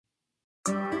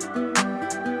You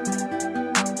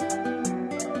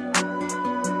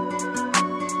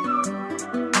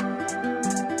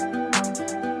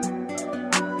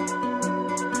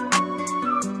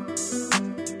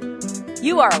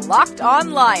are Locked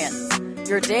On Lions,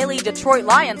 your daily Detroit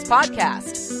Lions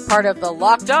podcast, part of the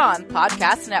Locked On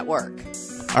Podcast Network.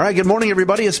 All right, good morning,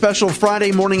 everybody. A special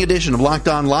Friday morning edition of Locked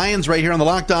On Lions right here on the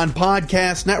Locked On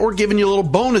Podcast Network, giving you a little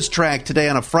bonus track today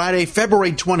on a Friday,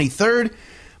 February 23rd.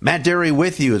 Matt Derry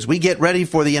with you as we get ready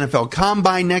for the NFL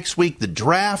Combine next week, the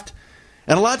draft,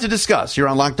 and a lot to discuss here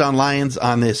on Locked On Lions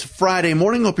on this Friday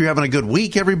morning. Hope you're having a good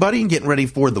week, everybody, and getting ready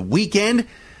for the weekend.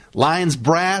 Lions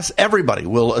brass, everybody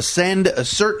will ascend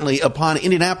certainly upon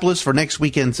Indianapolis for next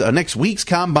week's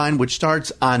Combine, which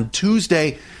starts on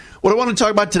Tuesday. What I want to talk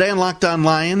about today on Locked On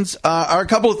Lions are a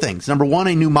couple of things. Number one,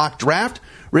 a new mock draft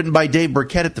written by Dave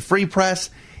Burkett at the Free Press,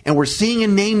 and we're seeing a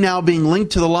name now being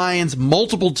linked to the Lions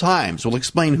multiple times. We'll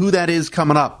explain who that is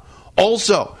coming up.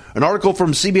 Also, an article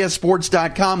from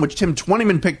CBSSports.com, which Tim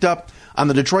Twentyman picked up on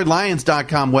the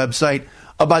DetroitLions.com website,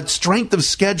 about strength of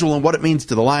schedule and what it means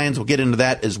to the Lions. We'll get into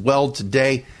that as well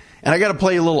today. And I got to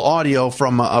play a little audio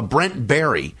from Brent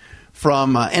Barry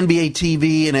from NBA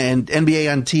TV and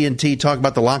NBA on TNT, talk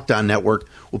about the Locked On Network.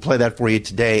 We'll play that for you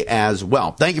today as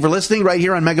well. Thank you for listening right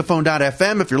here on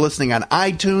Megaphone.fm. If you're listening on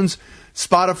iTunes,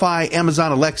 Spotify,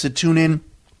 Amazon, Alexa, TuneIn,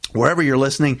 wherever you're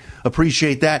listening,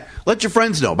 appreciate that. Let your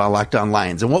friends know about Locked On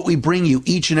Lions and what we bring you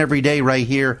each and every day right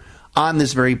here on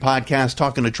this very podcast,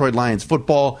 talking Detroit Lions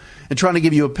football and trying to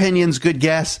give you opinions, good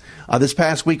guests. This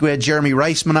past week, we had Jeremy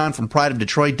Reisman on from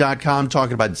PrideOfDetroit.com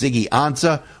talking about Ziggy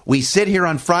Ansah. We sit here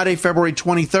on Friday, February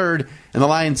 23rd, and the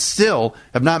Lions still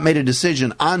have not made a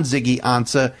decision on Ziggy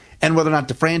Ansah and whether or not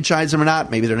to franchise him or not.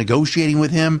 Maybe they're negotiating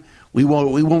with him. We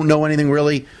won't know anything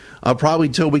really probably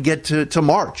till we get to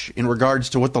March in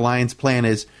regards to what the Lions' plan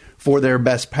is for their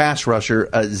best pass rusher,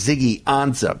 Ziggy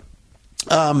Ansah.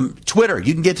 Twitter.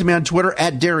 You can get to me on Twitter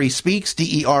at Derry Speaks,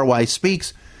 DERY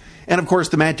Speaks. And, of course,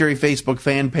 the Matt Derry Facebook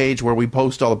fan page where we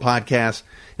post all the podcasts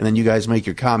and then you guys make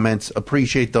your comments.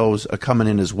 Appreciate those coming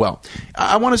in as well.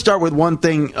 I want to start with one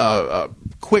thing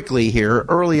quickly here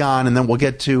early on, and then we'll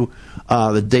get to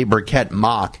the Dave Burkett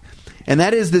mock. And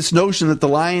that is this notion that the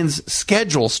Lions'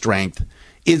 schedule strength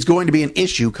is going to be an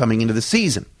issue coming into the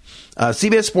season.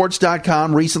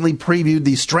 CBSSports.com recently previewed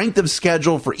the strength of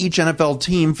schedule for each NFL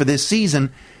team for this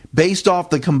season based off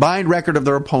the combined record of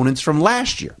their opponents from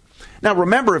last year. Now,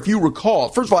 remember, if you recall,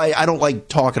 first of all, I don't like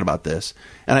talking about this,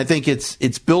 and I think it's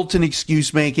built-in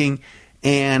excuse-making,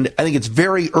 and I think it's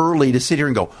very early to sit here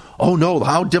and go, oh, no,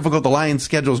 how difficult the Lions'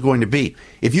 schedule is going to be.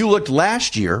 If you looked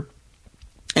last year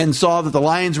and saw that the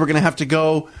Lions were going to have to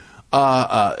go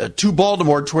to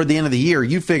Baltimore toward the end of the year,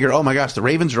 you figured, oh my gosh, the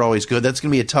Ravens are always good. That's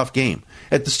going to be a tough game.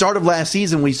 At the start of last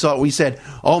season, we said,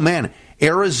 oh man,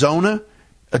 Arizona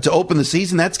to open the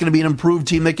season, that's going to be an improved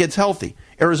team that gets healthy.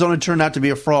 Arizona turned out to be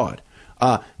a fraud.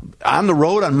 On the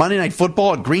road on Monday Night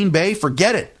Football at Green Bay,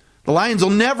 forget it. The Lions will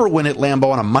never win at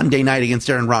Lambeau on a Monday night against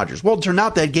Aaron Rodgers. Well, it turned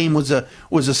out that game was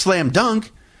a slam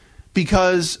dunk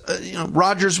because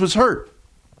Rodgers was hurt,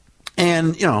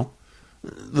 and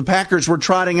the Packers were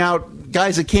trotting out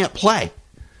guys that can't play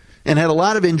and had a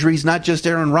lot of injuries, not just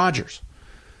Aaron Rodgers.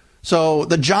 So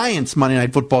the Giants Monday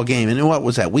Night Football game, and what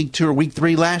was that, week 2 or week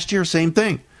 3 last year? Same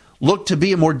thing. Looked to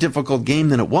be a more difficult game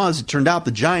than it was. It turned out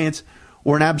the Giants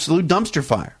were an absolute dumpster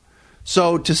fire.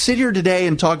 So to sit here today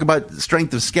and talk about the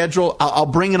strength of schedule, I'll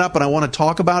bring it up and I want to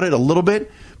talk about it a little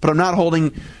bit, but I'm not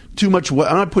putting too much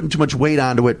weight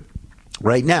onto it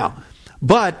right now.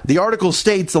 But the article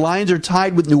states the Lions are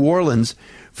tied with New Orleans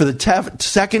for the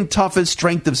second toughest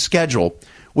strength of schedule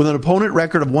with an opponent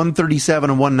record of 137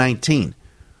 and 119.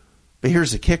 But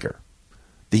here's the kicker.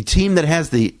 The team that has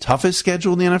the toughest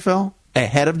schedule in the NFL,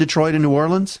 ahead of Detroit and New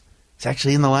Orleans, it's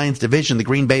actually in the Lions division, the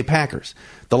Green Bay Packers.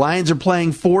 The Lions are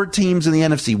playing 4 teams in the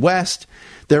NFC West.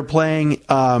 They're playing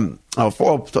 4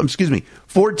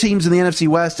 teams in the NFC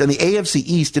West and the AFC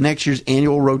East in next year's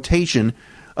annual rotation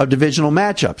of divisional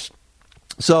matchups.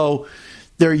 So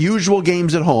their usual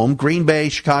games at home, Green Bay,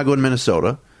 Chicago, and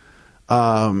Minnesota.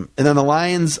 And then the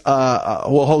Lions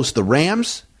will host the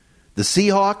Rams, the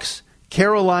Seahawks,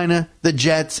 Carolina, the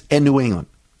Jets, and New England.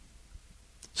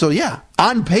 So, yeah,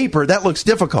 on paper, that looks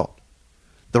difficult.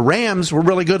 The Rams were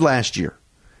really good last year.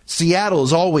 Seattle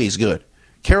is always good.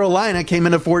 Carolina came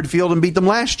into Ford Field and beat them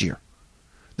last year.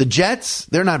 The Jets,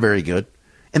 they're not very good.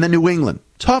 And then New England,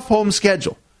 tough home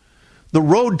schedule. The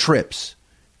road trips,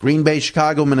 Green Bay,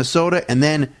 Chicago, Minnesota, and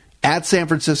then at San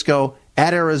Francisco,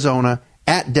 at Arizona,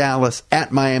 at Dallas,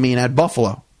 at Miami, and at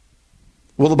Buffalo.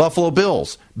 Will the Buffalo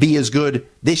Bills be as good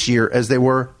this year as they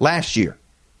were last year?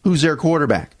 Who's their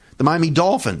quarterback? The Miami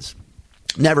Dolphins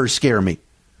never scare me.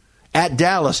 At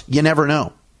Dallas, you never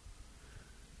know.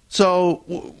 So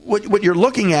what you're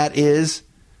looking at is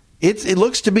it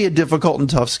looks to be a difficult and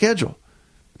tough schedule.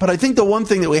 But I think the one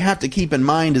thing that we have to keep in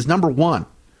mind is, number one,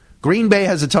 Green Bay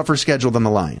has a tougher schedule than the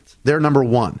Lions. They're number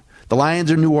one. The Lions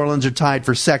and New Orleans are tied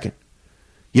for second.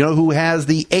 You know who has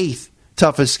the 8th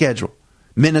toughest schedule?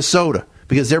 Minnesota,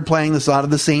 because they're playing a lot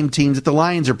of the same teams that the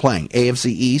Lions are playing,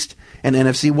 AFC East and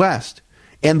NFC West.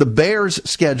 And the Bears'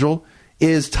 schedule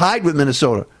is tied with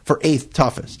Minnesota for 8th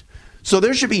toughest. So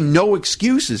there should be no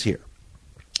excuses here.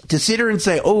 To sit here and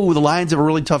say, oh, the Lions have a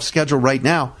really tough schedule right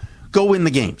now, go win the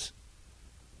games.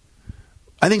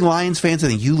 I think Lions fans, I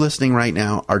think you listening right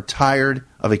now, are tired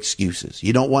of excuses.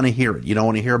 You don't want to hear it. You don't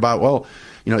want to hear about, well,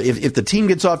 you know, if the team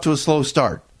gets off to a slow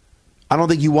start, I don't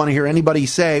think you want to hear anybody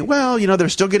say, well, you know, they're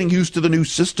still getting used to the new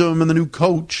system and the new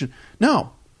coach.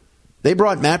 No. They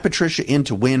brought Matt Patricia in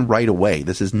to win right away.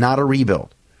 This is not a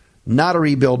rebuild. Not a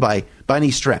rebuild by any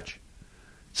stretch.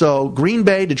 So Green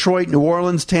Bay, Detroit, New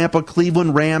Orleans, Tampa,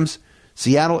 Cleveland, Rams,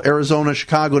 Seattle, Arizona,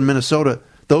 Chicago, and Minnesota,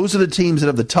 those are the teams that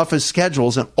have the toughest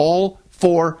schedules, and all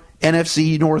 4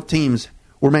 NFC North teams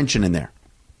were mentioned in there.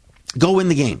 Go win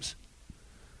the games.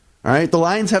 All right, the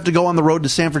Lions have to go on the road to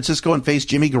San Francisco and face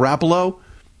Jimmy Garoppolo.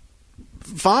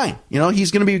 Fine. You know,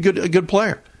 he's going to be a good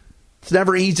player. It's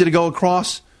never easy to go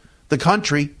across the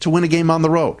country to win a game on the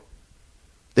road.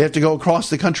 They have to go across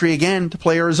the country again to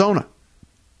play Arizona.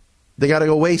 They got to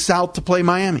go way south to play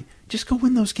Miami. Just go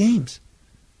win those games.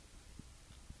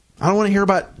 I don't want to hear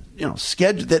about, you know,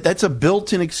 schedule. That's a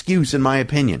built-in excuse, in my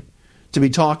opinion, to be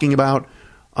talking about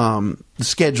the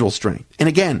schedule strength. And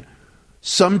again,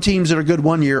 some teams that are good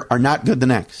one year are not good the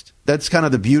next. That's kind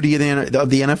of the beauty of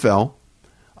the NFL.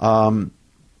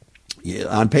 Yeah,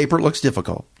 on paper, it looks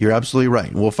difficult. You're absolutely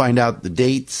right. And we'll find out the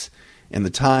dates and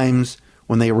the times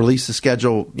when they release the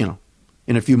schedule, you know,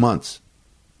 in a few months.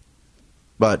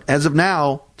 But as of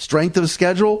now, strength of the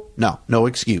schedule, no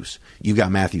excuse. You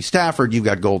got Matthew Stafford, you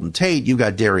got Golden Tate, you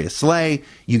got Darius Slay,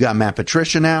 you got Matt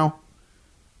Patricia now.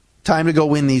 Time to go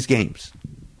win these games.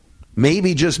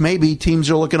 Maybe, just maybe, teams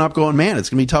are looking up going, man, it's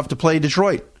going to be tough to play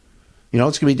Detroit. You know,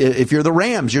 it's going to be, if you're the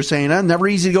Rams, you're saying, never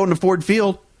easy to go into Ford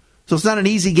Field. So it's not an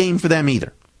easy game for them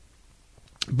either.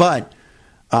 But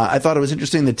I thought it was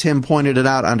interesting that Tim pointed it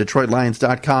out on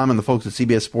DetroitLions.com, and the folks at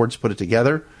CBS Sports put it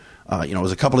together. You know, it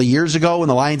was a couple of years ago when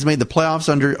the Lions made the playoffs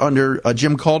under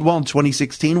Jim Caldwell in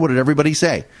 2016. What did everybody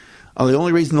say? The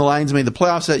only reason the Lions made the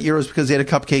playoffs that year was because they had a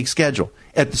cupcake schedule.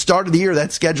 At the start of the year,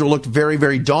 that schedule looked very,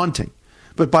 very daunting.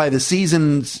 But by the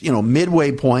season's, you know,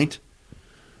 midway point,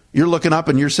 you're looking up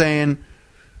and you're saying,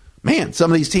 man,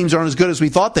 some of these teams aren't as good as we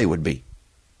thought they would be.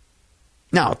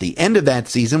 Now, at the end of that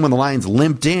season, when the Lions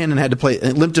limped into the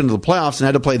playoffs and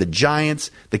had to play the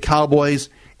Giants, the Cowboys,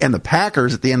 and the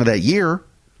Packers at the end of that year,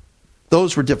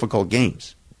 those were difficult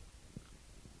games.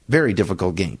 Very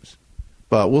difficult games.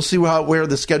 But we'll see where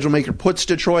the schedule maker puts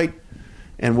Detroit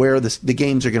and where the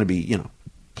games are going to be, you know,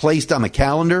 placed on the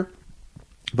calendar.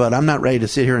 But I'm not ready to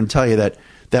sit here and tell you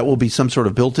that will be some sort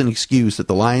of built-in excuse that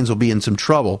the Lions will be in some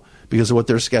trouble because of what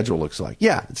their schedule looks like.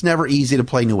 Yeah, it's never easy to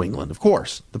play New England, of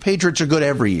course. The Patriots are good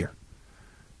every year.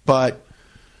 But,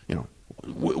 you know,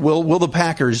 will the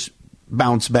Packers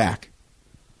bounce back?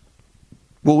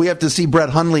 Will we have to see Brett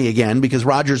Hundley again because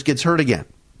Rodgers gets hurt again?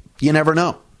 You never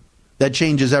know. That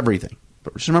changes everything.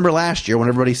 But just remember last year when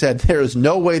everybody said there is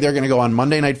no way they're going to go on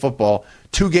Monday Night Football,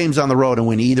 2 games on the road and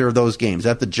win either of those games.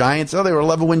 At the Giants, they were an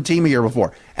 11-win team a year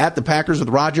before. At the Packers with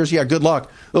Rodgers, yeah, good luck.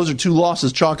 Those are 2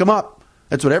 losses. Chalk them up.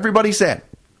 That's what everybody said.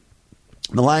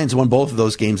 The Lions won both of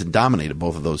those games and dominated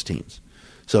both of those teams.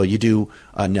 So you do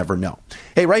never know.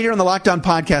 Hey, right here on the Locked On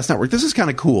Podcast Network, this is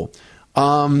kind of cool.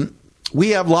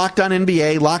 We have Locked On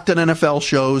NBA, Locked On NFL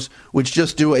shows, which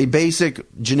just do a basic,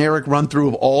 generic run-through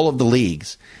of all of the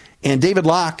leagues. And David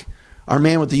Locke, our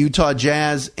man with the Utah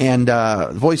Jazz and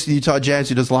voice of the Utah Jazz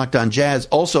who does Locked On Jazz,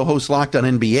 also hosts Locked On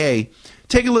NBA.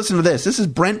 Take a listen to this. This is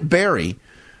Brent Barry,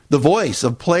 the voice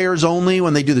of Players Only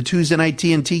when they do the Tuesday night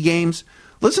TNT games.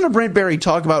 Listen to Brent Barry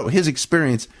talk about his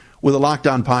experience with the Locked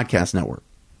On Podcast Network.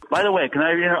 By the way, I'm going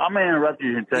to interrupt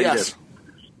you and tell you this.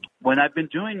 When I've been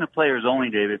doing the Players Only,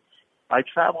 David, I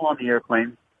travel on the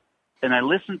airplane, and I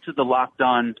listen to the Locked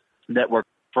On Network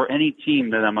for any team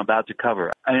that I'm about to cover.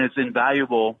 And it's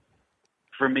invaluable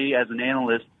for me as an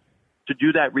analyst to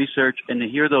do that research and to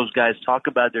hear those guys talk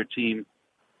about their team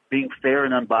being fair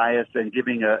and unbiased and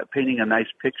painting a nice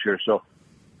picture. So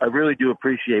I really do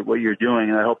appreciate what you're doing,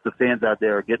 and I hope the fans out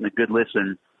there are getting a good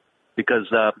listen because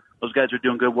those guys are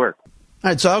doing good work. All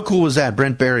right, so how cool was that?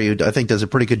 Brent Barry, who I think does a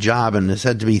pretty good job and has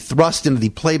had to be thrust into the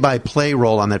play-by-play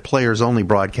role on that players-only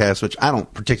broadcast, which I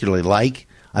don't particularly like.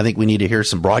 I think we need to hear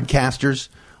some broadcasters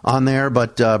on there,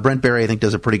 but Brent Barry, I think,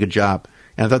 does a pretty good job.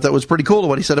 And I thought that was pretty cool,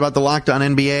 what he said about the Locked On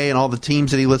NBA and all the teams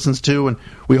that he listens to. And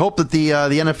we hope that the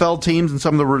NFL teams and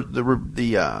some of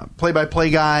the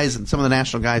play-by-play guys and some of the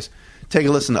national guys take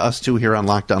a listen to us, too, here on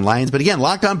Locked On Lions. But again,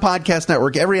 Locked On Podcast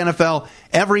Network, every NFL,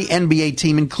 every NBA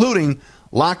team, including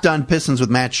Locked On Pistons with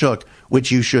Matt Shook,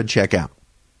 which you should check out.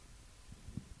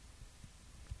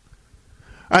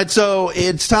 All right, so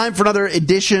it's time for another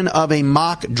edition of a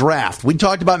mock draft. We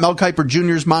talked about Mel Kiper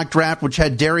Jr.'s mock draft, which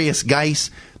had Darius Geis,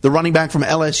 the running back from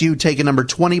LSU, taken number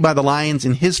 20 by the Lions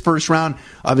in his first round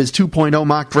of his 2.0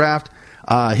 mock draft.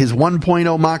 His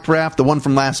 1.0 mock draft, the one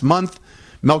from last month,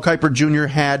 Mel Kiper Jr.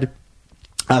 had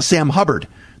Sam Hubbard,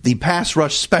 the pass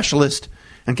rush specialist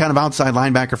and kind of outside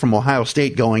linebacker from Ohio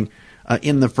State, going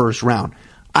in the first round.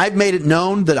 I've made it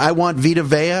known that I want Vita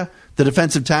Vea, the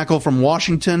defensive tackle from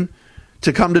Washington,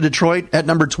 to come to Detroit at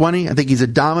number 20. I think he's a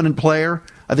dominant player.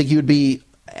 I think he would be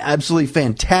absolutely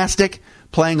fantastic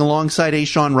playing alongside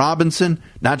A'Shawn Robinson.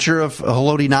 Not sure if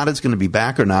Haloti Ngata is going to be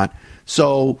back or not.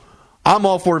 So I'm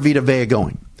all for Vita Vea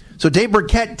going. So Dave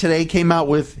Burkett today came out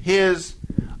with his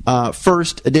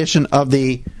first edition of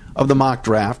the mock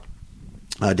draft.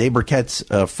 Dave Burkett's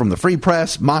from the Free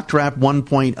Press, Mock Draft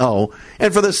 1.0.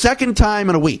 And for the second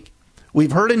time in a week,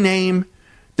 we've heard a name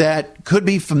that could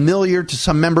be familiar to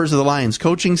some members of the Lions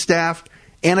coaching staff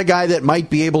and a guy that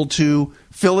might be able to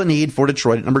fill a need for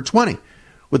Detroit at number 20.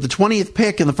 With the 20th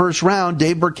pick in the first round,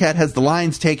 Dave Burkett has the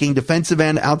Lions taking defensive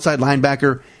end outside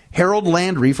linebacker Harold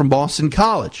Landry from Boston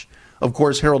College. Of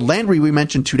course, Harold Landry, we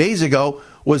mentioned 2 days ago,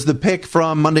 was the pick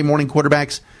from Monday Morning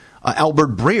Quarterbacks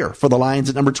Albert Breer for the Lions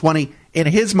at number 20 in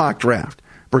his mock draft.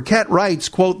 Burkett writes,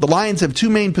 quote, "The Lions have two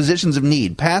main positions of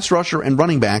need, pass rusher and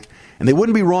running back, and they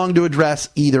wouldn't be wrong to address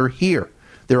either here.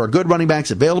 There are good running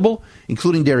backs available,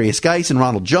 including Darius Geis and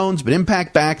Ronald Jones, but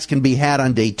impact backs can be had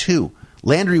on day two.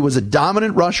 Landry was a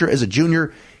dominant rusher as a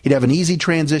junior. He'd have an easy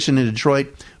transition in Detroit,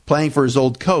 playing for his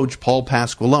old coach, Paul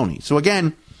Pasqualoni." So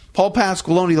again, Paul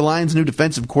Pasqualoni, the Lions' new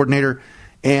defensive coordinator,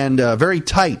 and very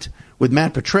tight with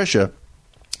Matt Patricia.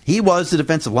 He was the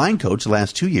defensive line coach the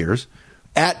last 2 years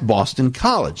at Boston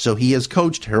College, so he has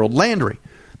coached Harold Landry.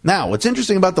 Now, what's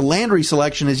interesting about the Landry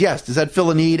selection is, yes, does that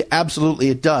fill a need? Absolutely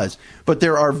it does. But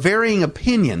there are varying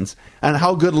opinions on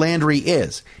how good Landry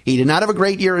is. He did not have a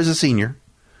great year as a senior.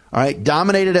 All right,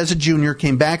 dominated as a junior,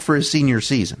 came back for his senior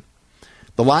season.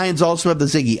 The Lions also have the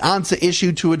Ziggy Ansah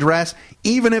issue to address.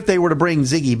 Even if they were to bring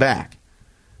Ziggy back,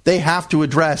 they have to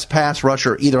address pass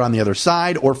rusher either on the other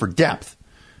side or for depth.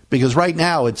 Because right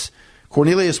now it's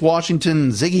Cornelius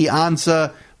Washington, Ziggy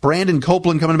Ansah, Brandon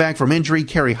Copeland coming back from injury,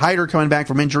 Kerry Hyder coming back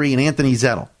from injury, and Anthony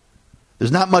Zettel.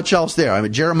 There's not much else there. I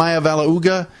mean, Jeremiah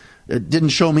Valauga didn't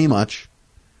show me much.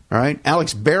 All right,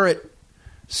 Alex Barrett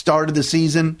started the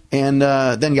season and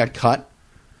then got cut.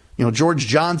 You know, George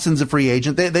Johnson's a free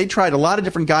agent. They tried a lot of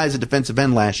different guys at defensive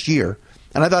end last year,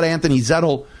 and I thought Anthony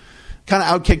Zettel kind of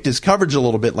outkicked his coverage a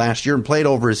little bit last year and played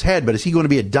over his head. But is he going to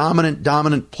be a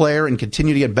dominant player and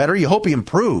continue to get better? You hope he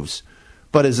improves.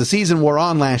 But as the season wore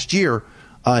on last year,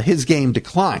 his game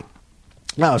declined.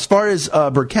 Now, as far as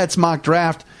Burkett's mock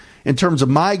draft, in terms of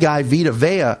my guy, Vita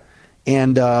Vea,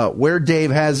 and where Dave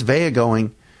has Vea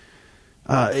going,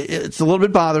 it's a little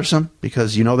bit bothersome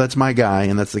because, you know, that's my guy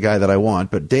and that's the guy that I want.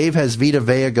 But Dave has Vita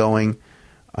Vea going,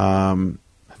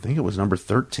 I think it was number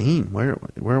 13.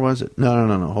 Where was it?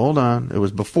 No. Hold on. It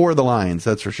was before the Lions,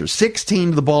 that's for sure.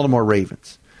 16 to the Baltimore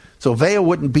Ravens. So Vea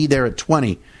wouldn't be there at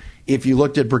 20 if you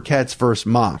looked at Burkett's first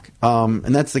mock.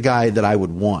 And that's the guy that I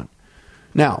would want.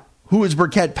 Now, who is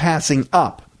Burkett passing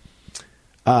up?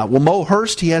 Well, Mo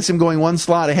Hurst, he has him going one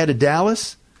slot ahead of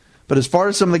Dallas. But as far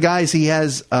as some of the guys he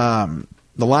has the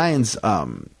Lions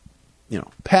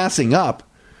passing up,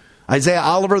 Isaiah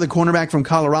Oliver, the cornerback from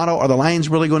Colorado, are the Lions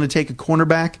really going to take a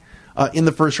cornerback in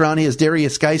the first round? He has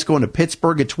Darius Geis going to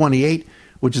Pittsburgh at 28,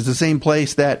 which is the same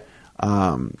place that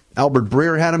Albert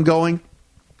Breer had him going.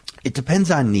 It depends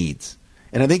on needs.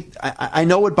 And I think I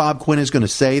know what Bob Quinn is going to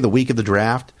say the week of the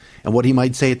draft and what he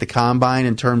might say at the Combine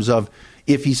in terms of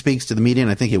if he speaks to the media,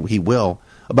 and I think he will,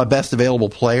 about best available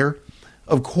player.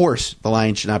 Of course, the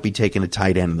Lions should not be taking a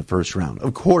tight end in the first round.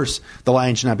 Of course, the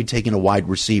Lions should not be taking a wide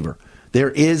receiver.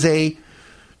 There is a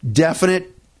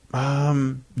definite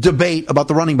debate about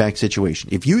the running back situation.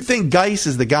 If you think Geis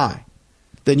is the guy,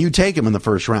 then you take him in the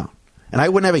first round. And I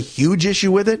wouldn't have a huge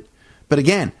issue with it. But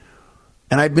again,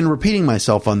 and I've been repeating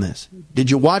myself on this, did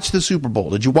you watch the Super Bowl?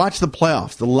 Did you watch the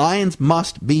playoffs? The Lions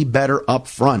must be better up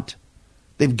front.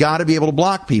 They've got to be able to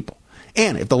block people.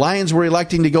 And if the Lions were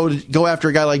electing to go after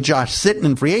a guy like Josh Sitton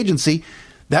in free agency,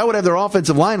 that would have their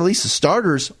offensive line, at least the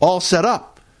starters, all set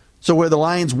up. So where the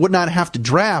Lions would not have to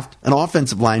draft an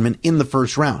offensive lineman in the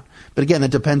first round. But again, that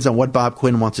depends on what Bob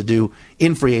Quinn wants to do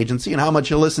in free agency and how much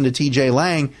he'll listen to T.J.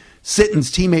 Lang,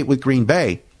 Sitton's teammate with Green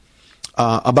Bay,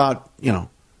 about,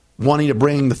 wanting to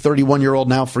bring the 31-year-old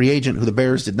now free agent who the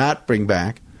Bears did not bring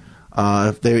back.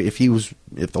 If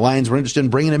the Lions were interested in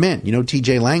bringing him in,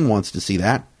 T.J. Lang wants to see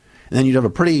that. And then you'd have a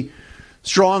pretty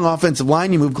strong offensive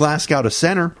line. You move Glasgow to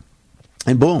center,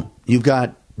 and boom, you've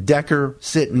got Decker,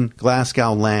 Sitton,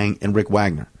 Glasgow, Lang, and Rick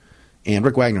Wagner. And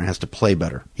Rick Wagner has to play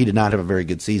better. He did not have a very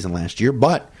good season last year,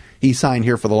 but he signed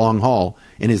here for the long haul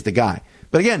and is the guy.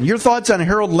 But again, your thoughts on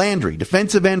Harold Landry,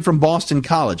 defensive end from Boston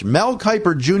College. Mel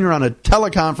Kiper Jr. on a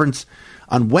teleconference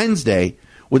on Wednesday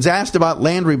was asked about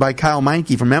Landry by Kyle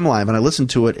Meinke from MLive, and I listened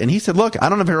to it, and he said, look, I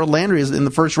don't have Harold Landry in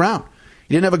the first round.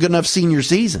 He didn't have a good enough senior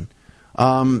season.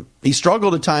 He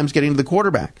struggled at times getting to the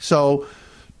quarterback. So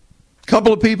a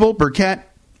couple of people, Burkett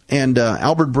and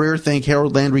Albert Breer, think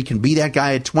Harold Landry can be that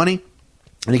guy at 20.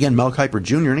 And again, Mel Kiper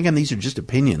Jr., and again, these are just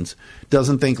opinions,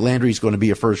 doesn't think Landry's going to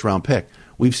be a first-round pick.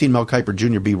 We've seen Mel Kiper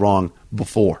Jr. be wrong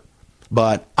before.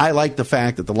 But I like the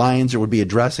fact that the Lions would be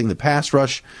addressing the pass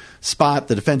rush spot,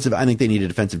 the defensive. I think they need a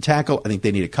defensive tackle. I think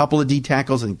they need a couple of D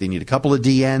tackles. I think they need a couple of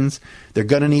D ends. They're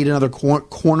going to need another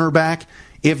cornerback.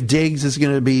 If Diggs is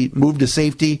going to be moved to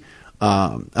safety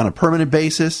on a permanent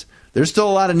basis, there's still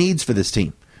a lot of needs for this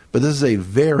team. But this is a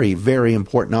very, very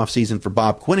important offseason for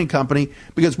Bob Quinn and company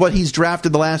because what he's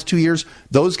drafted the last 2 years,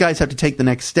 those guys have to take the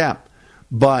next step.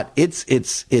 But it's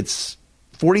 $43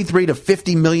 to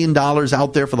 $50 million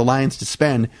out there for the Lions to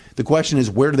spend. The question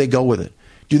is, where do they go with it?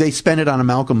 Do they spend it on a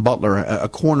Malcolm Butler, a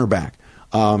cornerback?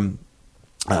 Nigel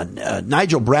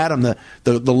Bradham,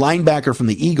 the linebacker from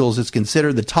the Eagles, is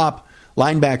considered the top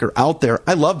linebacker out there.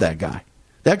 I love that guy.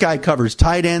 That guy covers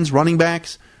tight ends, running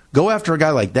backs. Go after a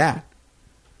guy like that.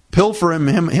 Pilfer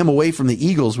him away from the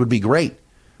Eagles would be great.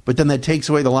 But then that takes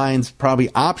away the Lions' probably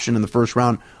option in the first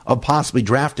round of possibly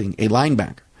drafting a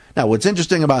linebacker. Now, what's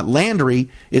interesting about Landry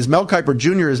is Mel Kiper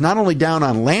Jr. is not only down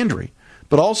on Landry,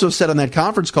 but also said on that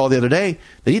conference call the other day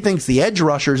that he thinks the edge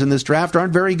rushers in this draft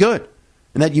aren't very good,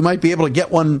 and that you might be able to get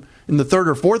one in the third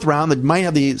or fourth round that might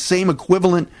have the same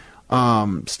equivalent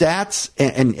stats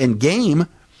and game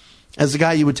as the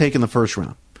guy you would take in the first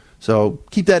round. So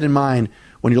keep that in mind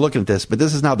when you're looking at this. But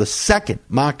this is now the second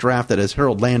mock draft that has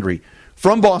Harold Landry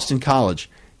from Boston College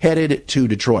headed to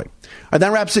Detroit. All right,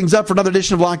 that wraps things up for another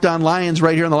edition of Locked On Lions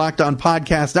right here on the Locked On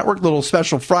Podcast Network. Little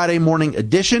special Friday morning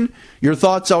edition. Your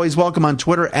thoughts always welcome on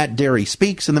Twitter at Derry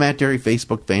Speaks and the Matt Derry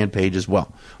Facebook fan page as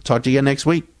well. Talk to you again next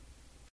week.